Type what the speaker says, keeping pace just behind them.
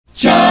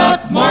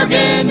Buck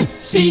Morgan,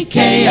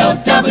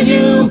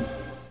 CKLW.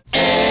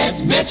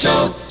 Ed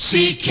Mitchell,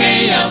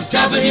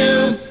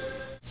 CKLW.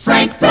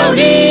 Frank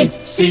Brody,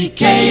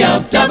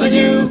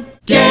 CKLW.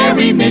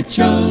 Gary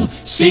Mitchell,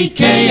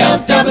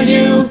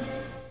 CKLW.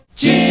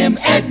 Jim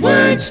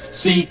Edwards,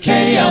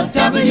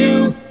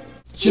 CKLW.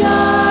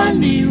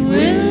 Johnny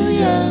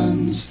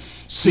Williams,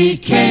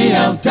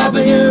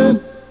 CKLW.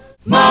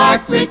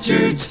 Mark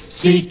Richards,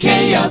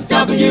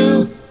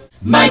 CKLW.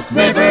 Mike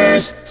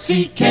Rivers,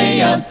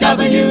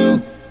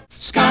 CKLW.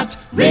 Scott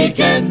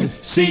Regan,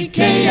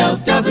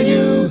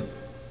 CKLW.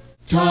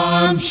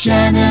 Tom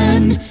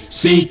Shannon,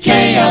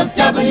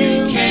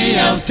 CKLW.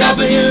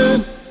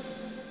 CKLW.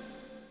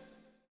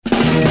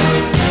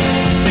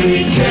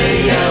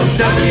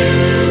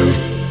 CKLW.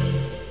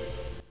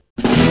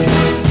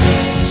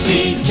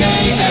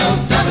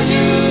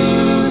 CKLW.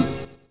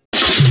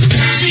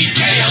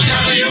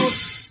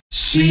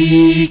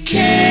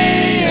 CKLW.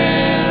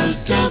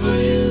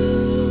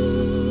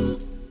 CKLW.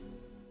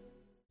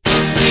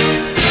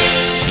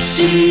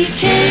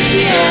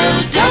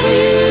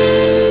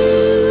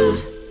 CKLW.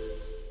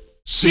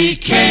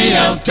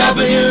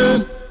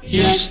 CKLW.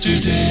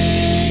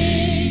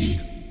 Yesterday.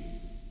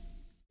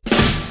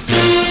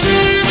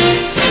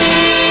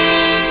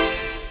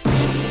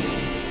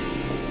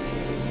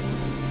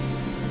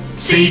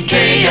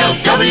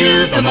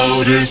 CKLW, the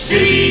Motor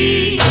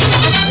City.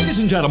 Ladies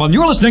and gentlemen,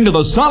 you're listening to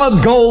the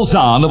solid gold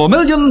sound of $1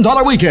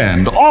 Million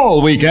Weekend,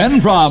 all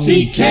weekend from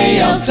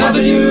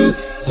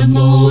CKLW, the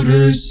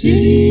Motor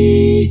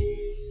City.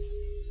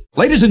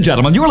 Ladies and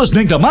gentlemen, you're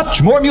listening to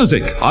much more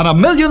music on $1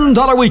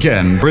 Million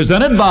Weekend,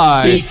 presented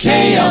by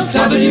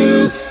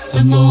CKLW,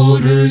 the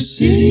Motor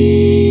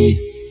City.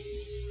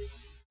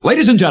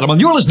 Ladies and gentlemen,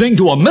 you're listening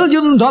to $1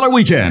 Million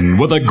Weekend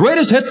with the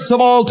greatest hits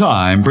of all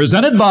time,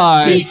 presented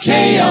by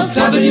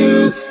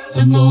CKLW,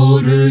 the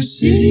Motor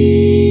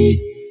City.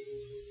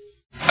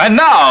 And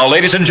now,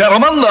 ladies and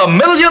gentlemen, the $1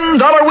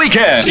 Million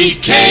Weekend.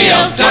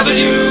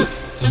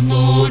 CKLW, the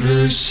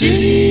Motor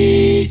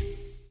City.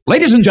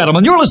 Ladies and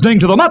gentlemen, you're listening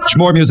to the much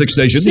more music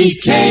station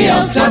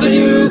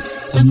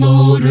CKLW, the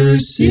Motor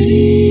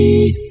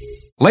City.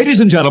 Ladies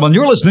and gentlemen,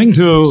 you're listening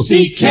to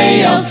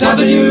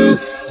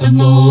CKLW, the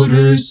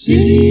Motor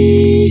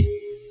City.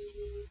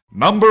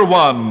 number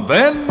one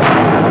then,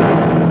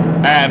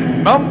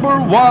 and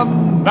number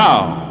one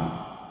now.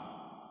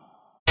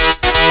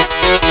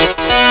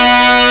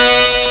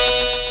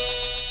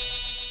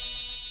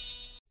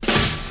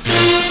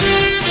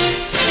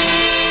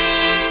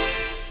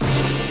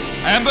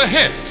 And the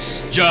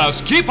hits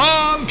just keep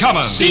on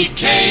coming.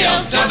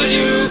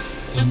 CKLW,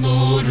 the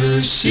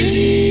Motor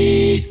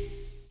City.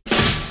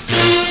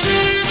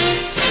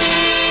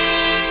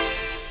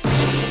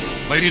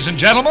 Ladies and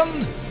gentlemen,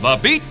 the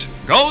beat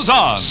goes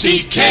on.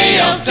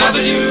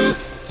 CKLW,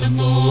 the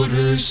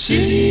Motor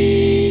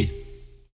City.